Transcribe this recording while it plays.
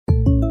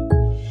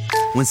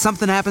When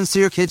something happens to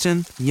your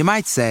kitchen, you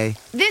might say,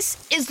 "This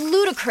is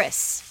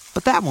ludicrous."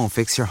 But that won't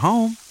fix your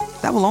home.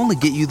 That will only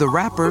get you the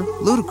rapper,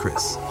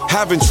 Ludacris.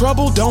 Having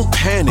trouble? Don't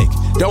panic.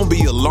 Don't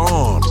be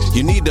alarmed.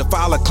 You need to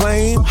file a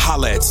claim?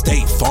 Holla at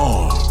State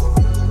Farm.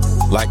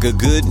 Like a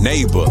good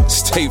neighbor,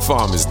 State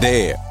Farm is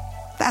there.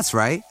 That's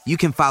right. You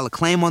can file a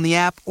claim on the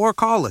app or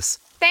call us.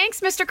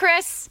 Thanks, Mr.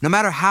 Chris. No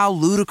matter how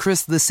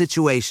ludicrous the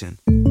situation,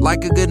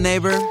 like a good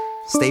neighbor,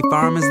 State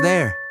Farm is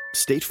there.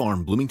 State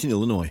Farm, Bloomington,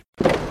 Illinois.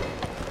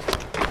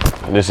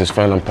 This is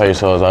Phantom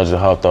Pesos. I just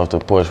hopped off the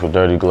porch with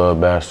Dirty Glove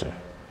Bastard.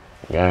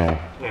 Gang.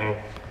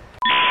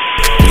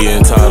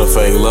 Getting tired of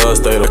fake love,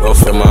 stay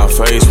up in my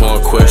face.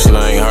 One question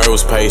I ain't heard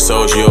was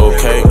Pesos, you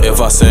okay? If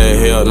I said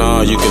hell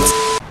nah, you can.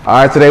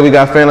 All right, today we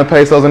got Phantom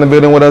Pesos in the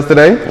building with us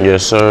today.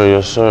 Yes, sir,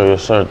 yes, sir,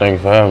 yes, sir. Thank you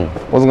for having me.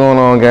 What's going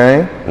on,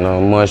 gang?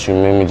 Not much, you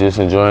made me just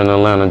enjoying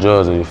Atlanta,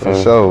 Georgia, you feel me?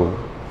 For sure.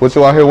 What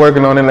you out here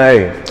working on in the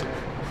A?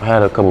 I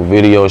had a couple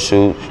video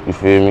shoots, you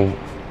feel me?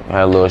 I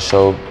had a little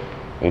show,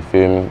 you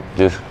feel me?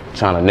 Just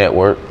trying to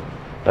network.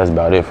 That's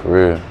about it for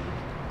real.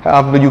 How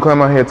often do you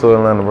come out here to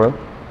Atlanta, bro?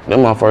 This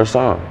my first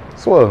time.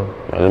 Swear.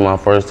 This is my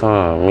first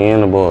time. Me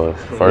and the boys.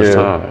 First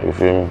time, you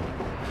feel me?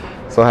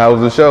 So how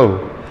was the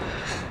show?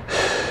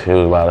 It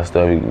was a lot of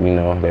stuff, you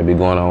know, that be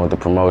going on with the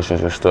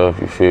promotions and stuff,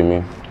 you feel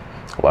me?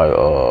 Like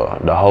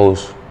the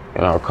host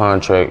in our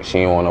contract, she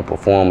didn't want no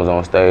performers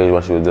on stage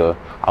while she was there.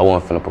 I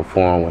wasn't finna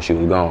perform when she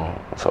was gone.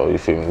 So, you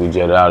feel me, we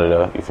jetted out of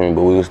there, you feel me?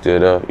 But we was still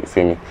there, you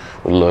feel me?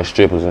 With little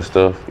strippers and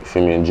stuff, you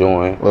feel me,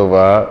 enjoying. Little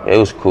vibe. It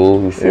was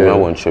cool, you feel me? I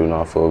wasn't tripping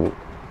off of it.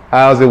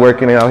 How's it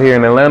working out here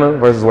in Atlanta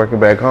versus working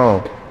back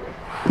home?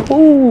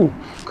 Ooh,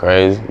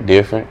 crazy,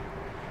 different.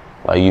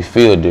 Like, you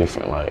feel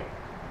different, like.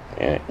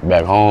 And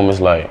back home,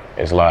 it's like,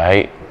 it's a lot of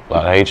hate, a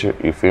lot of hatred,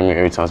 you feel me?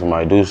 Every time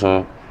somebody do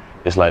something,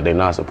 it's like they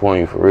not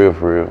supporting you for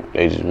real.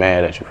 They just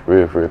mad at you for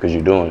real, because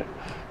you're doing it.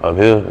 Up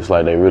here, it's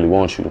like they really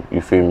want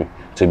you feel me,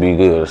 to be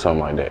good or something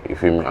like that, you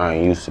feel me? I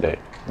ain't used to that.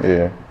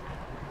 Yeah.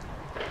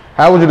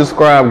 How would you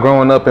describe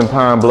growing up in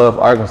Pine Bluff,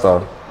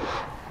 Arkansas?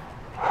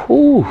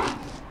 Ooh.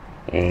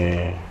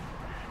 And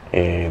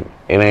it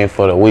ain't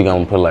for the weak,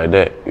 I'm gonna put it like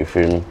that, you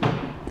feel me?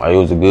 Like, it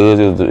was the goods,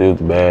 it was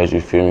the bads,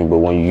 you feel me? But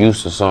when you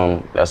used to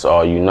something, that's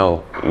all you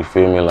know, you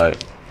feel me?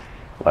 Like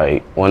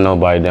wasn't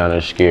nobody down there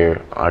scared.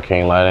 I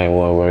can't lie, there ain't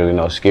really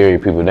no scary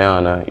people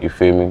down there, you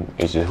feel me?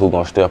 It's just who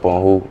gonna step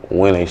on who,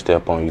 when they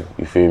step on you,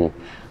 you feel me?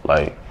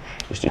 Like,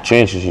 it's the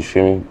trenches, you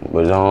feel me? But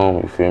it's home,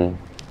 you feel me?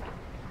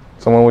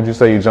 So when would you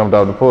say you jumped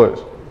off the porch?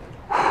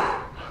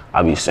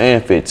 I be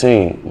saying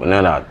 15, but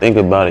now that I think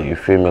about it, you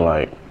feel me?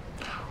 Like,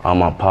 all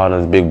my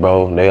partners, big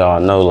bro, they all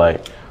know,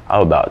 like, I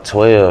was about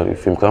 12, you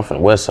feel me? I'm from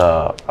the west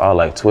side. I was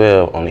like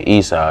 12 on the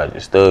east side,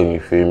 just thugging, you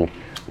feel me?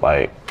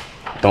 Like,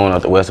 throwing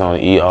out the west side on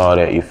the E, all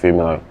that, you feel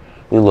me? Like,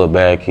 we was a little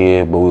bad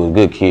kids, but we was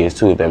good kids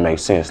too, if that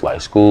makes sense.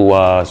 Like,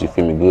 school-wise, you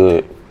feel me,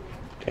 good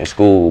in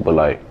school, but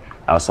like,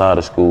 outside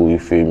of school, you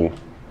feel me?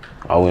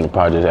 I was in the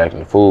projects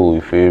acting a fool,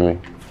 you feel me?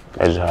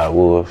 That's just how it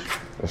was.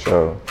 For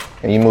sure.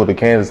 And you moved to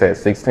Kansas at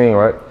 16,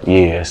 right?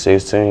 Yeah,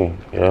 16,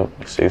 yep,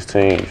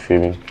 16, you feel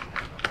me?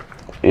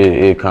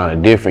 It kind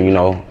of different, you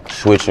know,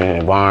 switching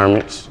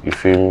environments, you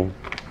feel me?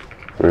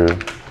 Real.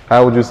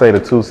 How would you say the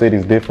two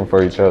cities different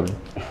for each other?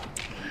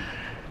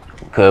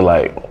 Cause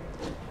like,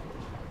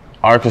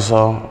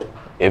 Arkansas,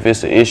 if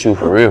it's an issue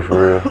for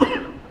real,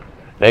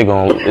 they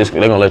gonna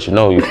let you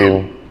know, you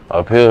feel me?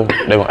 Up here,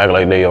 they gonna act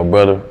like they your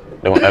brother,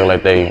 they gonna act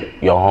like they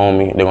your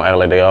homie, they gonna act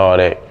like they all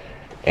that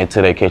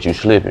until they catch you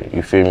slipping,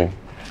 you feel me?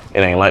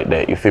 It ain't like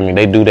that, you feel me?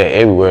 They do that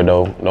everywhere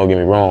though, don't get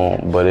me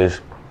wrong, but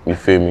it's, you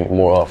feel me,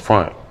 more up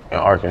front in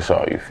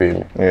Arkansas, you feel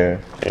me? Yeah.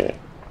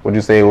 Would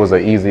you say it was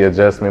an easy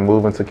adjustment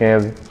moving to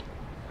Kansas?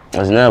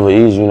 It's never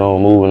easy, you know,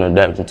 moving,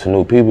 adapting to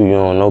new people. You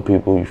don't know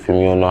people, you feel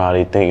me? You don't know how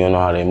they think, you don't know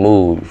how they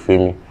move, you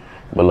feel me?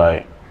 But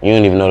like, you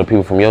don't even know the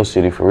people from your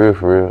city for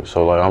real.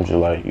 So like, I'm just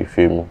like, you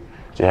feel me?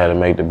 Just had to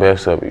make the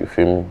best of it, you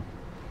feel me?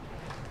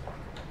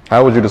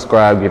 How would you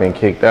describe getting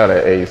kicked out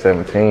at age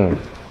 17?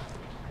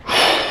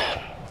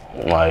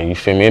 Like, you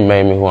feel me? It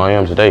made me who I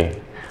am today.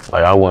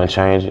 Like, I wouldn't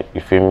change it,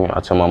 you feel me? I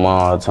tell my mom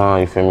all the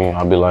time, you feel me?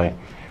 I'll be like,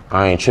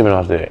 I ain't tripping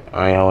off that.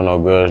 I ain't holding no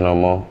grudge no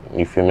more.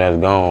 You feel me? That's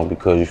gone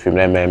because, you feel me,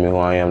 that made me who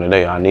I am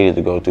today. I needed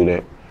to go through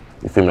that.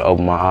 You feel me? To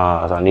open my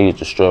eyes. I needed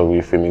to struggle,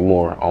 you feel me,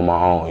 more on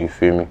my own, you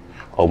feel me?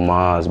 Open my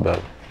eyes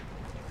better.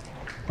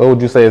 What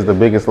would you say is the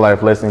biggest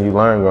life lesson you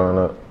learned growing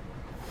up?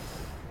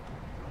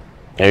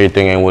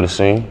 Everything ain't what it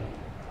seems.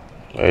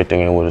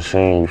 Everything ain't what it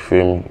seems, you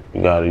feel me?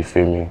 You gotta, you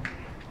feel me,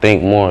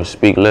 think more,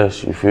 speak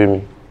less, you feel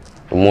me?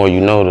 The more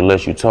you know, the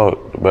less you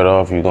talk, the better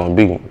off you're gonna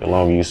be, the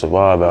longer you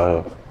survive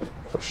out here.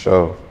 For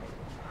sure.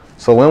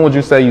 So when would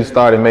you say you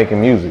started making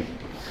music?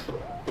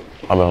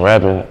 I've been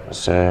rapping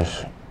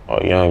since a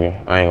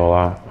youngin', I ain't gonna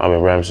lie. I've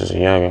been rapping since a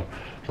youngin',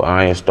 but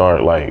I ain't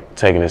started like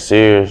taking it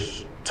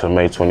serious till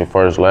May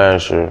 21st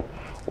last year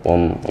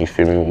when, you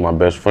feel me, my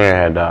best friend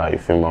had died, you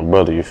feel me, my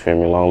brother, you feel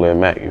me, long live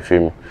Mac, you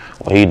feel me.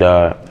 When he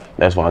died,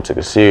 that's when I took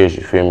it serious,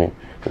 you feel me.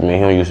 Cause me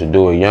and him used to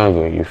do it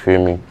younger, you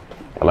feel me.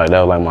 Like,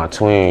 that was like my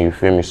twin, you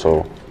feel me,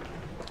 so,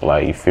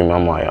 like, you feel me,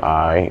 I'm like,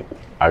 all right,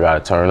 I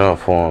gotta turn up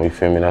for him, you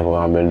feel me? That's what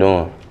I've been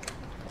doing.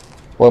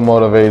 What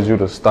motivated you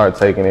to start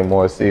taking it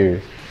more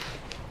serious?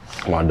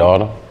 My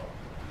daughter,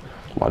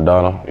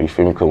 you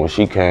feel me? Cause when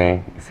she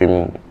came, you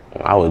feel me?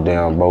 I was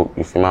down broke,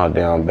 you feel me? I was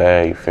down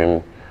bad, you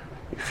feel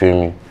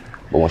me?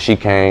 But when she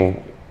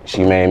came,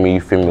 she made me, you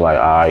feel me? Like,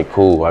 all right,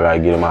 cool, I gotta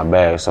get in my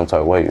bag some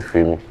type of way, you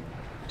feel me?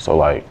 So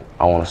like,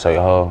 I wanna say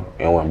her,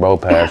 and when bro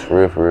passed,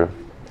 for real.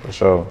 For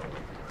sure.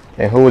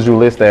 And who would you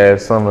list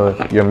as some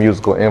of your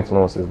musical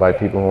influences, like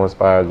people who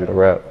inspired you to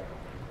rap?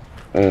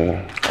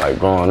 Like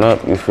growing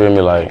up, you feel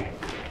me? Like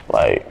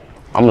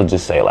I'm gonna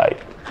just say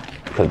like,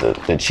 cause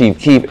the Chief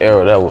Keef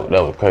era, that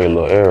was a crazy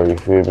little era, you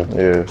feel me?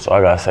 Yeah. So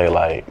I gotta say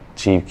like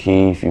Chief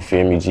Keef, you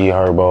feel me? G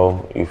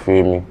Herbo, you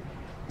feel me?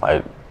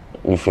 Like,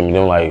 you feel me?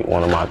 Them like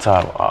one of my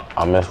top.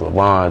 I mess with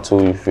Vaughn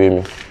too, you feel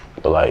me?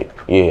 But like,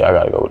 yeah, I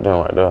gotta go with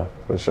them right there.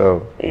 For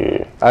sure.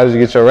 Yeah. How did you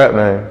get your rap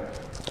name?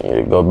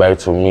 Yeah, go back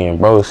to me and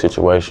bro's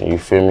situation, you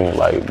feel me?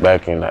 Like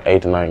back in the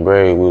 8th and 9th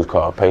grade, we was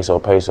called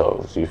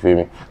Pesos, you feel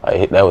me?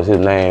 Like that was his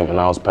name and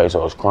I was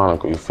Pesos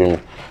Chronicle, you feel me?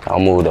 I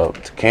moved up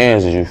to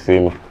Kansas, you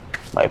feel me?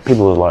 Like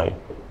people was like,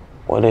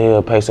 what the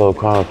hell Pesos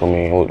Chronicle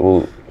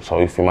mean? So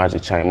you feel me? I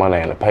just changed my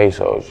name to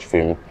Pesos, you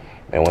feel me?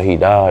 And when he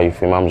died, you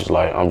feel me? I'm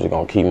just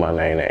gonna keep my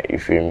name that, you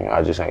feel me?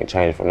 I just ain't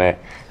changed from that.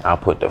 And I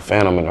put the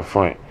Phantom in the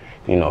front.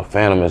 You know,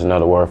 Phantom is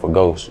another word for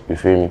ghost, you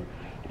feel me?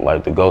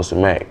 Like the ghost of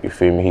Mac, you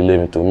feel me? He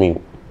living through me.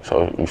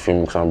 So, you feel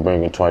me? Because I'm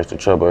bringing twice the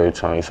trouble every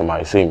time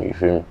somebody see me, you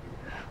feel me?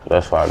 So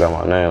that's why I got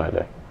my name like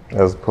that.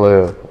 That's a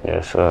player.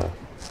 Yes, sir.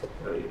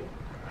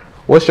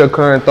 What's your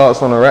current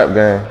thoughts on the rap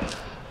game?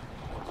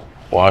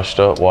 Washed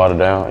up, watered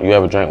down. You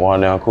ever drink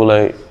watered down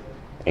Kool-Aid?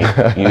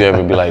 And you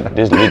ever be like,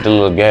 this get the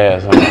little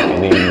gas, huh?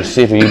 And then you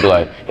sip it, you be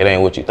like, it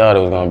ain't what you thought it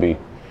was gonna be.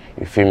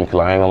 You feel me? Because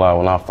I ain't gonna lie,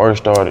 when I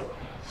first started,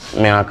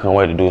 man, I couldn't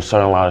wait to do a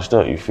certain lot of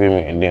stuff, you feel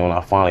me? And then when I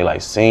finally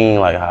like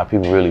seen like how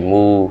people really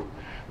move,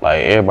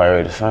 like everybody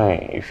really the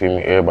same, you feel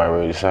me? Everybody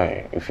really the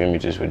same, you feel me?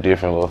 Just with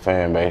different little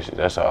fan bases,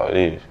 that's all it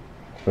is.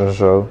 For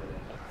sure.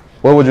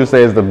 What would you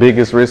say is the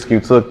biggest risk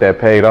you took that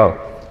paid off?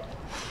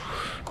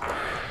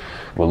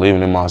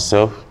 Believing in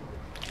myself,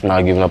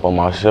 not giving up on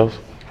myself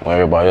when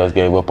everybody else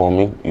gave up on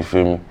me, you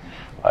feel me?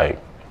 Like,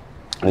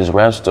 this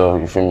rap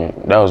stuff, you feel me?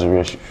 That was a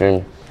risk, you feel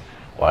me?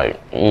 Like,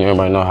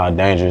 everybody know how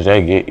dangerous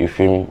they get, you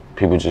feel me?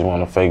 People just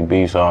want to fake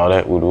beats, all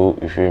that,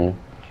 you feel me?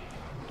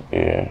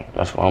 Yeah,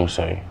 that's what I'm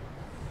saying.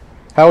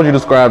 How would you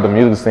describe the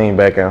music scene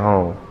back at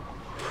home?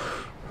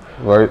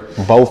 Right?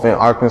 Both in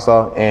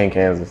Arkansas and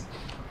Kansas.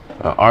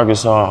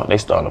 Arkansas, they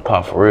starting to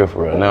pop for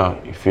real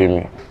now, you feel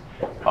me?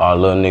 All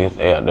little niggas,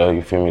 they out there,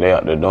 you feel me? They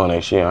out there doing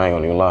that shit, I ain't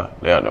gonna even lie.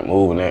 They out there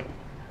moving that.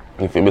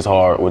 You feel me? It's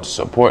hard with the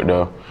support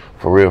though,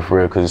 for real,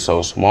 because it's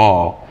so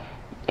small.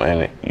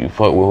 And you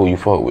fuck with who you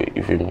fuck with,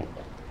 you feel me?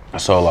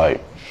 So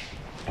like,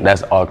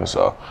 that's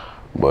Arkansas.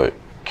 But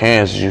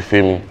Kansas, you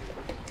feel me?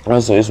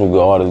 There's some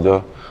good artists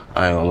though.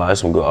 I ain't gonna lie, there's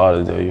some good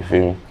artists though, you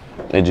feel me?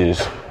 They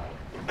just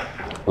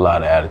a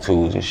lot of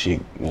attitudes and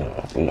shit, you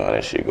know how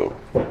that shit go.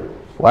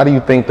 Why do you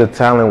think the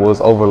talent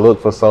was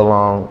overlooked for so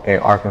long in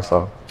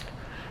Arkansas?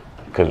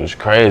 Cause it's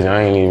crazy,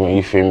 I ain't even,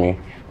 you feel me?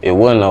 It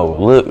wasn't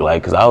overlooked,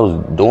 like, cause I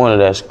was doing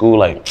it at school,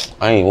 like,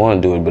 I ain't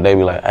wanna do it, but they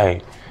be like,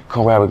 hey,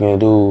 come rap again,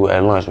 dude,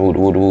 at lunch, woo.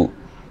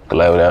 Cause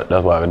like,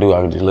 that's what I can do,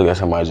 I can just look at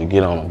somebody, just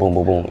get on them, boom,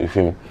 boom, boom, you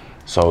feel me?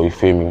 So, you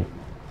feel me?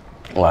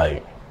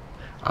 Like,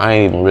 I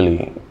ain't even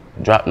really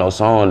dropped no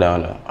song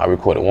down there. I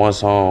recorded one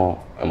song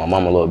in my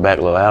mama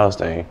little house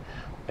thing.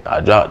 I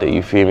dropped it,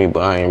 you feel me? But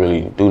I ain't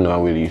really do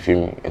nothing with it, you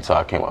feel me? Until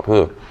I came up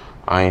here.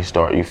 I ain't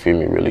start, you feel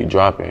me, really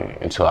dropping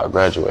until I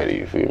graduated,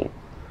 you feel me?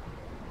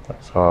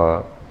 That's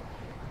hard.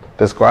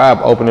 Describe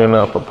opening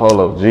up for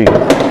Polo G. Hey,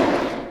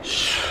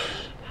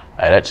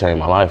 that changed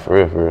my life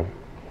for real.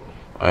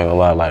 I ain't gonna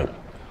lie, like,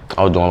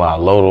 I was doing a lot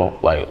of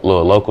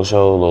little local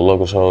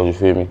shows, you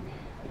feel me?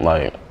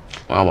 Like,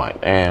 I'm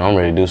like, damn, I'm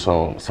ready to do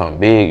something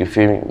big, you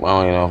feel me? I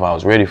don't even know if I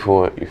was ready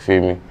for it, you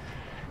feel me?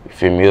 You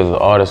feel me? It was an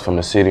artist from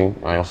the city, I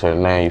ain't gonna say the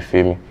name, you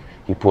feel me?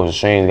 He pulled the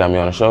strings, got me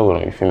on the show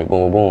with him, you feel me?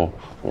 Boom, boom.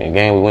 And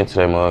again, we went to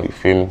that mug, you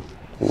feel me?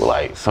 We were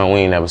like, something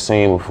we ain't never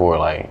seen before,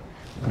 like,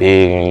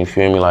 big, and you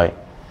feel me? Like,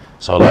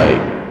 so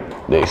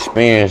like, the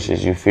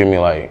experiences, you feel me?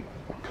 Like,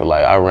 cause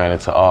like, I ran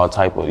into all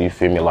type of, you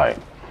feel me? Like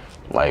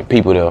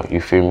people there,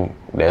 you feel me?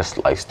 That's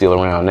like still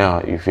around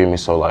now, you feel me?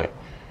 So like,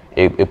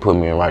 it put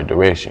me in the right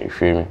direction, you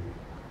feel me?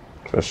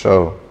 For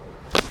sure.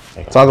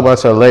 Talk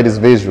about your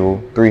latest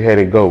visual,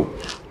 Three-Headed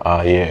Goat.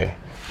 Yeah,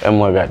 that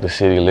one got the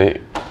city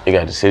lit. It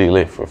got the city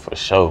lit for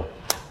sure.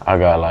 I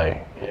got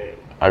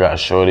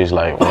shorties,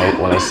 like,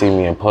 when they see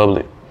me in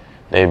public,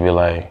 they be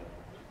like,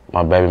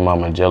 my baby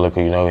mama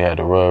Angelica, you know, we had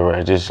the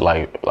rug, just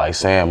like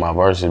saying my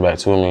verses back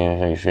to me,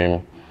 and you feel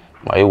me?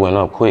 Like, it went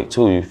up quick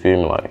too, you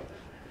feel me? Like,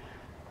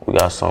 we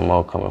got something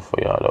more coming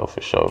for y'all though, for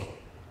sure.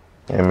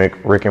 And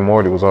Rick and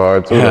Morty was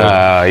hard too.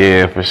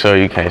 Yeah, for sure,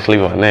 you can't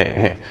sleep on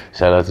that.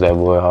 Shout out to that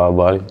boy, Hard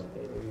Body.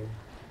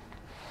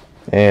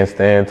 And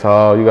Stand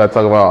Tall, you gotta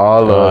talk about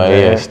all of them.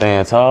 Yeah,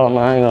 Stand Tall, man,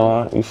 I ain't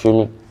gonna lie, you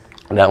feel me?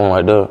 That one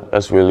right there,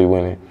 that's really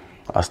when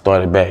I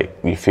started back,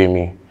 you feel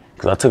me?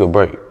 Cause I took a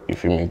break, you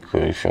feel me?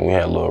 Cause you feel me, we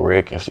had a little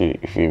wreck and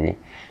shit, you feel me? It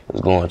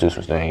was going through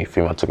some things, you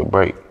feel me? I took a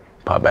break,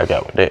 popped back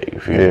out with that, you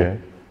feel me?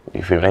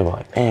 You feel me? They were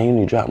like, damn, you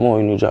need to drop more,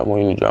 you need to drop more,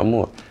 you need to drop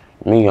more.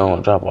 Me, I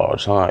don't drop all the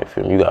time, you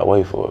feel me? You gotta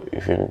wait for it,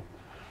 you feel me?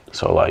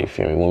 So like, you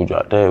feel me, when we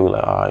dropped that, we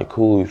like, all right,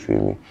 cool, you feel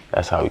me?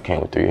 That's how we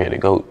came with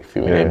 3-Headed Goat, you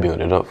feel me? They built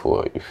it up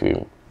for it, you feel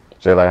me?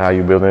 Just like how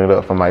you building it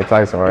up for Mike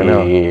Tyson right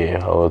now. Yeah,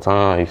 the whole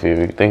time, you feel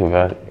me? Think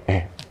about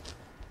it.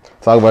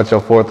 Talk about your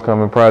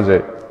forthcoming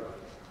project.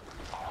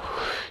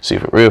 See,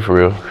 for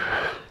real,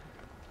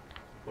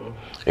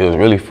 it was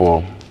really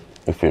for,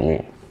 you feel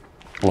me,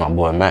 my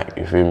boy Mac,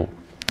 you feel me?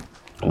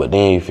 But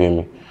then, you feel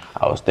me,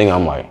 I was thinking,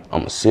 I'm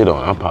gonna sit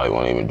on it. I probably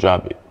won't even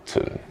drop it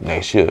till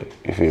next year,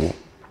 you feel me?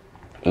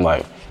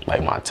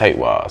 Like my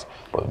tape-wise,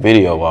 but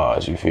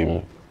video-wise, you feel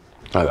me?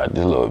 I got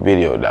this little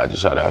video that I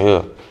just shot out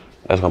here.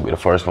 That's gonna be the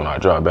first one I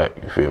drop back,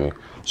 you feel me?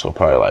 So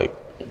probably like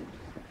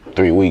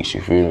 3 weeks,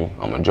 you feel me?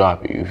 I'm gonna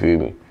drop it, you feel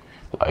me?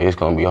 Like, it's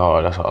gonna be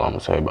hard, that's all I'm gonna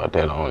say about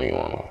that. I don't even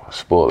wanna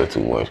spoil it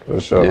too much. For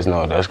sure. Just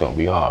know that's gonna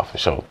be hard, for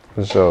sure.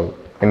 For sure.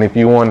 And if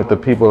you wanted the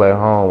people at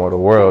home or the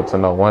world to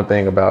know one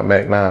thing about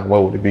Mac 9,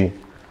 what would it be?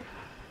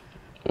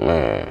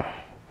 Man,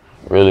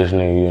 realest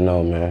nigga you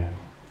know, man.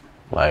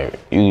 Like,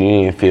 you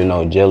didn't feel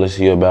no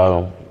jealousy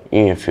about him.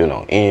 You didn't feel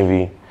no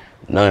envy,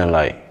 nothing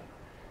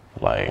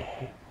like,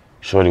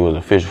 Shorty was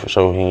official for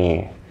sure.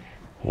 He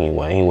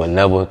would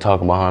never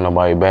talk behind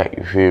nobody back,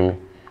 you feel me?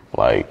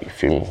 Like, you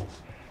feel me?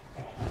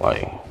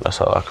 Like,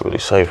 that's all I could really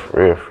say,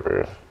 for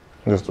real.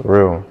 Just the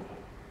real.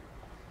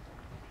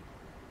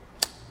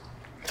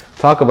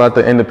 Talk about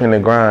the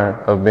independent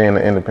grind of being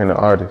an independent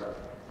artist.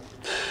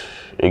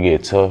 It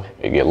get tough,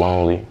 it get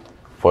lonely,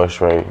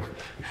 frustrating,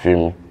 you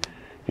feel me?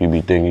 You be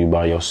thinking you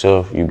by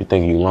yourself, you be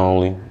thinking you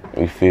lonely,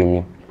 you feel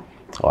me?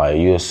 Like,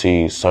 you'll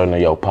see certain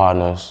of your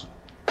partners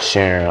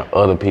sharing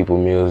other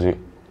people's music,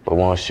 but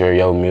won't share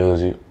your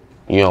music.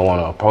 You don't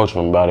want to approach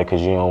them about it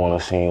because you don't want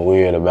to seem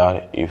weird about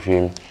it, you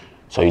feel me?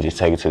 So you just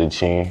take it to the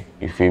chin,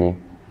 you feel me?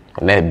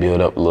 And that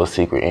build up a little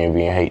secret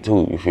envy and hate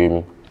too, you feel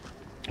me?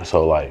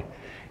 So like,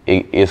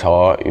 it's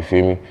hard, you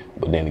feel me?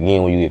 But then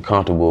again, when you get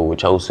comfortable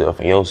with yourself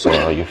and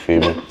yourself, you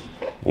feel me?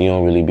 You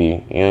don't really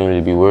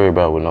be worried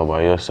about what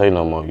nobody else say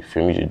no more, you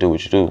feel me? You just do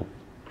what you do,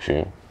 you feel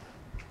me?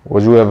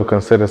 Would you ever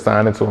consider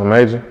signing to a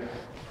major?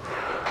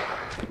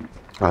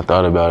 I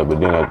thought about it, but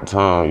then at the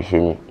time, you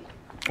feel me?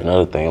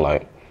 Another thing,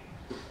 like,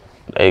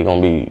 they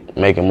gonna be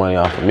making money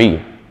off of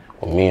me.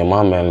 Well, me and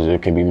my manager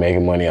can be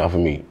making money off of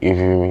me, you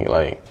feel me?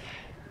 Like,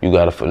 you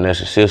gotta finesse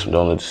the system,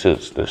 don't let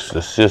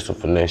the system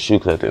finesse you,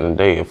 because at the end of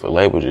the day, if a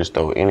label just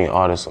throw any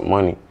artist some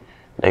money,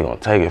 they gonna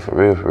take it for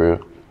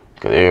real.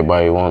 Because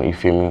everybody want, you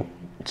feel me,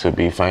 to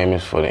be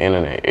famous for the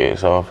internet.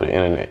 It's all for the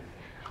internet.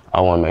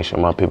 I wanna make sure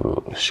my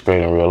people are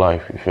straight in real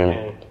life, you feel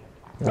me?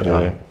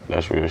 Yeah.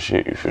 That's real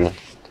shit, you feel me?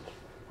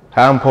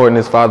 How important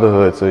is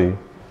fatherhood to you?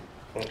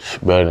 It's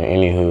better than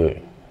any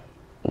hood.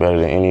 Better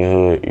than any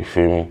hood, you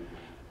feel me?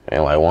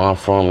 And like, where I'm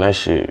from, that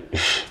shit,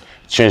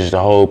 trenches the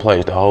whole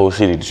place, the whole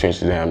city, the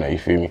trenches down there, you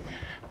feel me?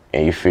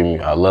 And you feel me,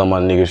 I love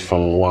my niggas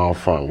from where I'm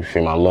from, you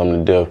feel me? I love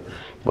them to death,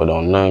 but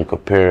don't nothing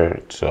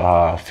compare to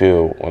how I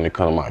feel when it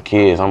comes to my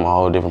kids. I'm a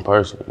whole different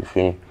person, you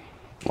feel me?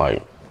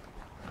 Like,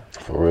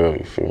 for real,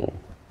 you feel me?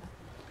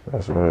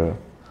 That's real.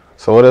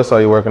 So what else are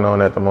you working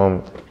on at the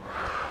moment?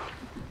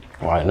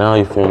 Right now,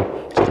 you feel me?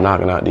 Just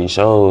knocking out these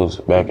shows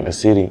back in the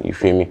city, you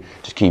feel me?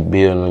 Just keep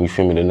building, you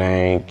feel me, the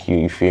name,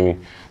 you feel me?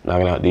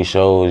 Knocking out these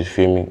shows, you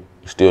feel me?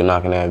 Still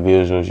knocking out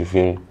visuals, you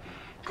feel me?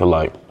 Cause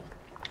like,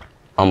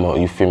 I'm a,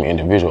 you feel me,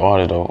 individual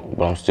artist though,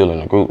 but I'm still in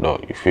the group though,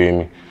 you feel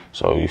me?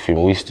 So, you feel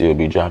me, we still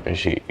be dropping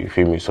shit, you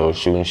feel me? So,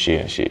 shooting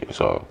shit and shit.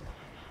 So,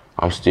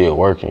 I'm still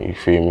working, you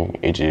feel me?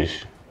 It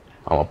just,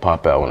 I'm gonna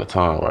pop out when the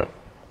time right.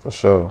 For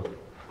sure.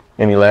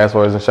 Any last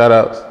words and shout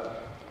outs?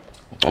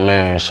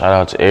 Man, shout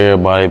out to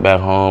everybody back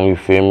home, you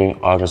feel me?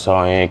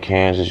 Arkansas and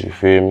Kansas, you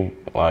feel me?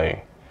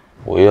 Like,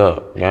 we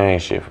up, gang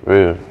shit,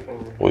 for real.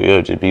 We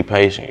up, just be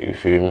patient, you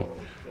feel me?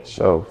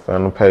 Sure,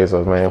 fan the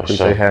Pesos, man.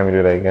 Appreciate having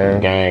me today,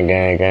 gang.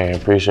 Gang.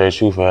 Appreciate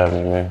you for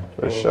having me, man.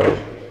 For sure.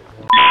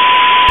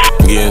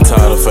 Getting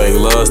tired of fake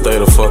love, stay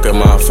the fuck in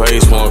my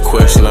face. One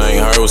question I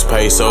ain't heard was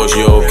Pesos,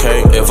 you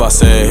okay? If I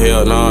said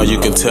hell nah, you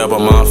can tell by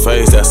my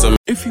face that's a.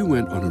 If you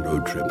went on a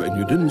road trip and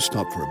you didn't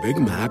stop for a Big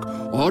Mac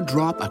or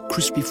drop a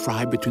crispy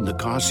fry between the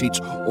car seats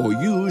or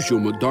use your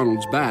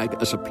McDonald's bag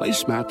as a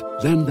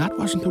placemat, then that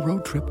wasn't a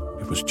road trip.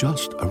 It was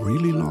just a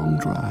really long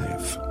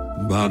drive.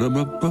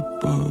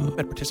 Ba-da-ba-ba-ba.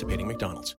 At participating McDonald's.